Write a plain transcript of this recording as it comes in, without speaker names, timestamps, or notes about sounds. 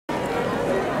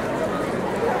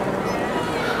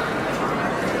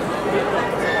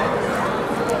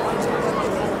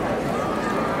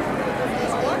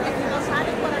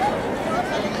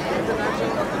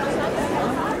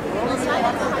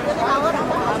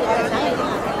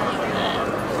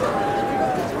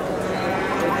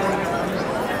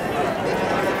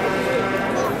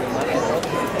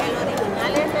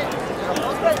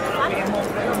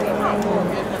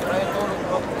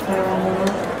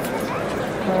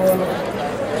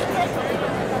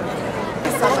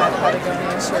Some at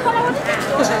Patagonia shirt.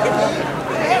 What happened?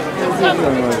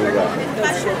 Here it comes!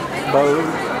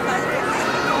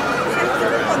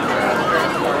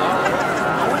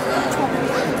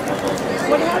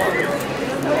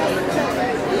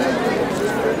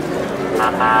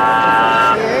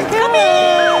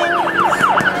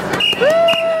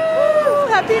 Woo!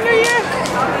 Happy New Year!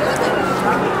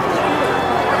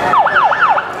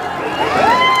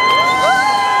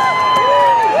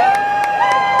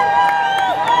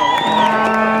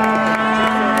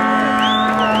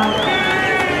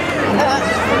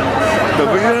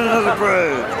 We got another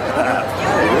bird.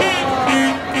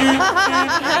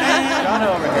 John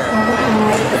over here.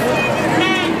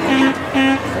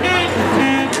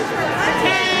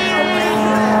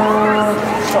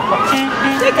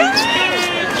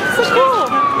 So cool.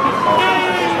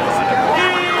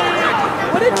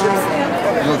 What did you say?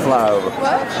 No flyover.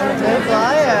 What? No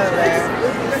flyover.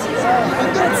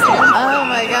 Oh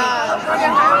my god.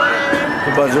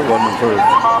 The budget wasn't approved.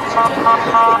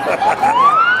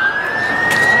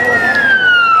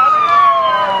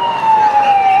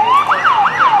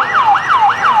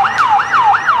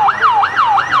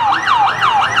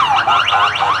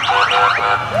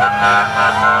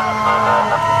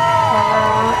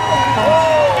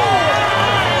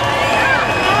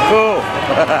 Cool.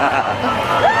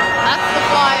 That's the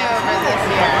flyover this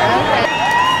year. Okay.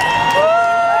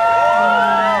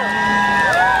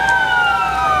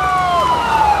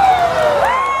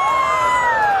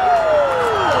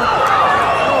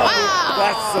 Wow.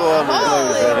 That's the one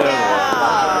that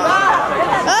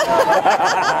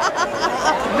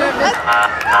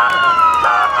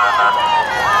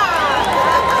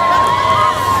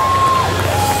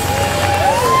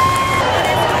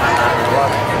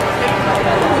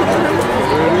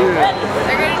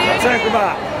check them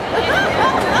out.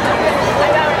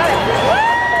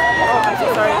 I'm so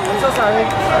sorry. I'm so sorry.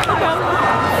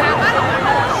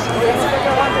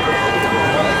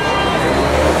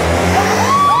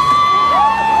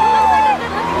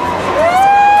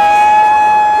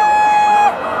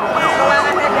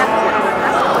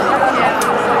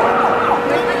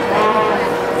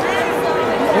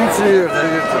 Let's see if they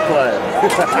get to play.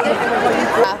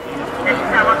 The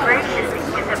celebration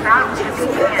is about to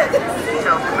begin,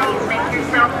 so please make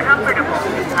yourself comfortable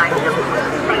behind the blue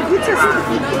safety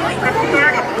line.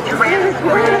 Prepare to be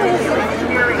transported into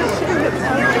experience the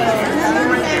beauty and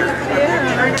splendor of the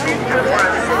Tournament of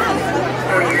Roses.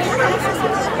 For your safety,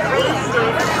 please stay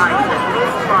behind the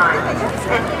blue line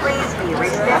and please be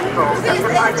respectful of the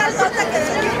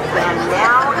participants. And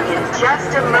now, in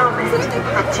just a moment,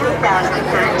 the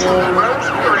 2013 Rose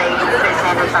Parade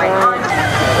presented by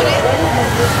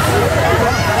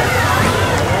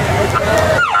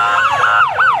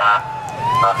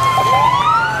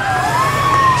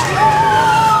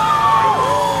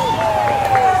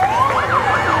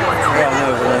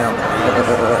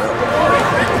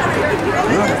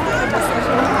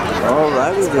All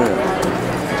righty then.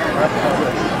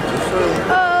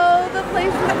 Oh, the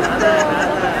place is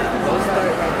so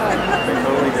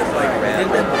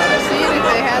see if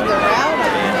they had the route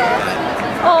on.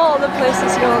 Oh, the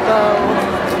places you'll go.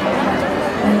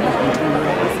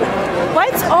 Why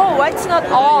it's not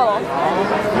all?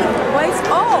 Why it's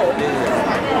all?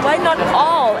 Why not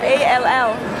all?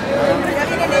 A-L-L.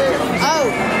 Oh.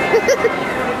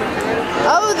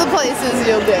 Oh, the places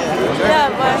you'll go. Yeah,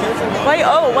 why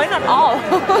oh? Why not all?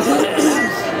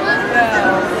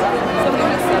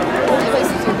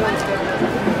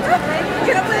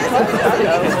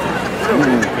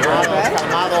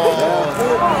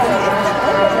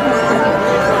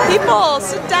 People,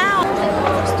 sit down.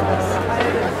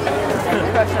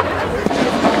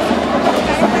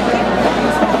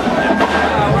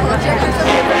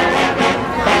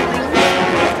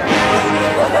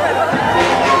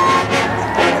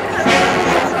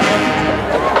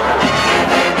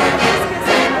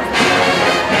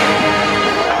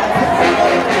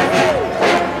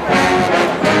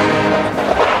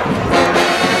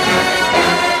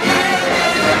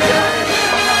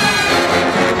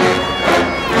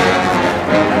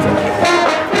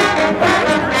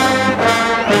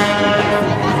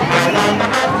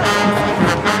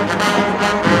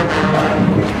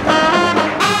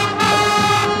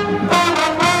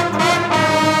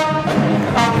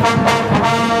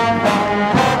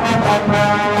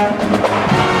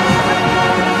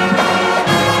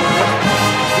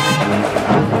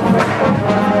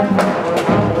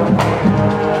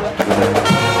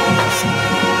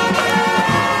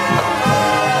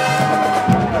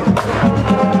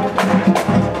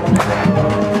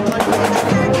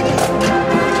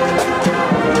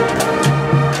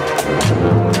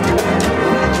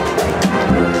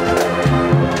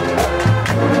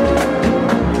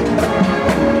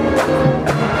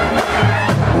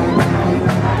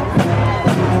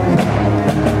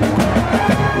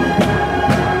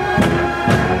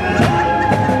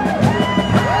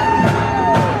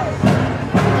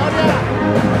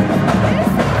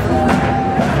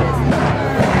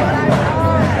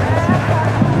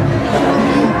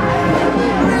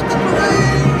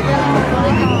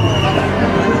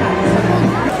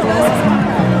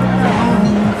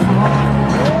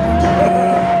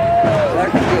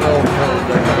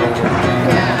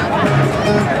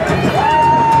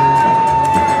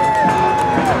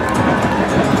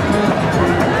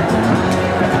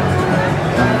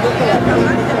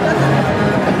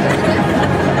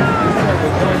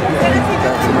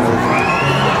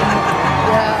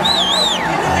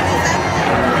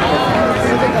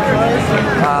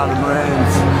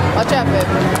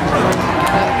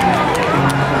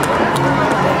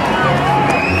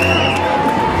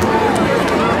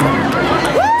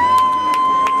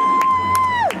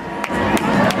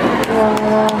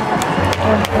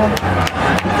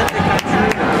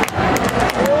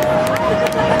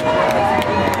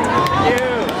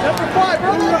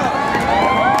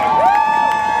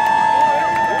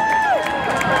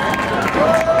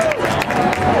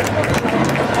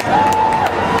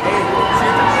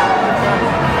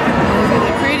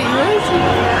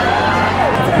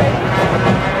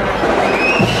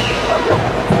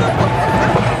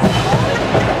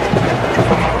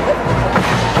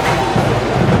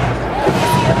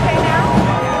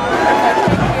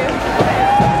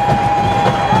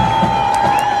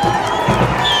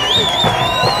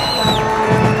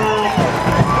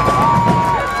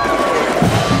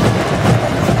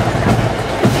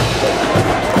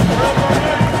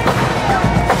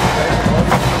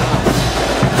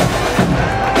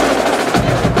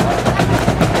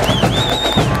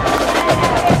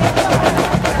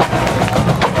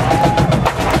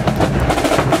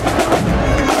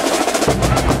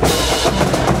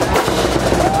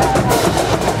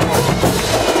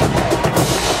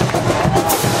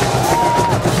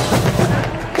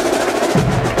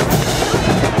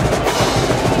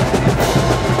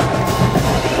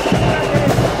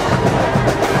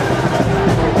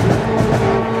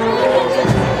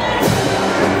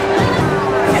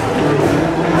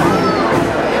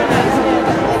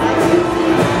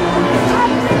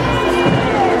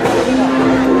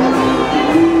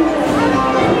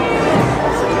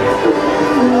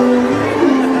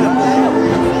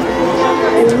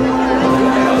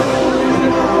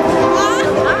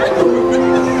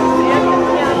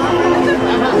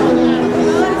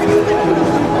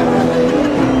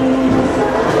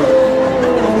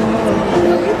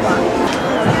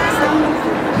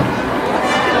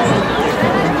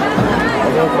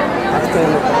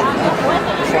 Cousin,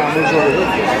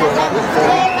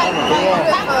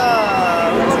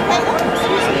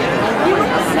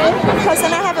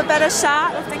 I have a better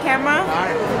shot of the camera.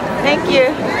 Thank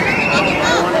you.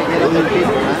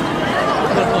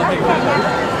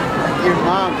 Your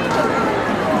mom.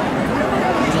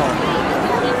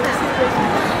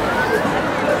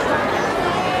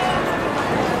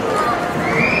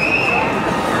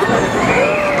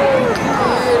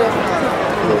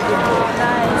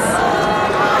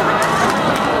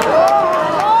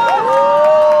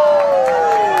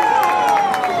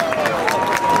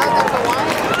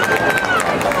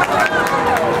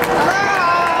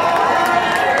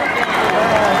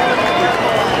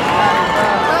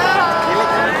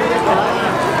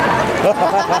 Ha ha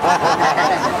ha ha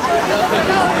ha!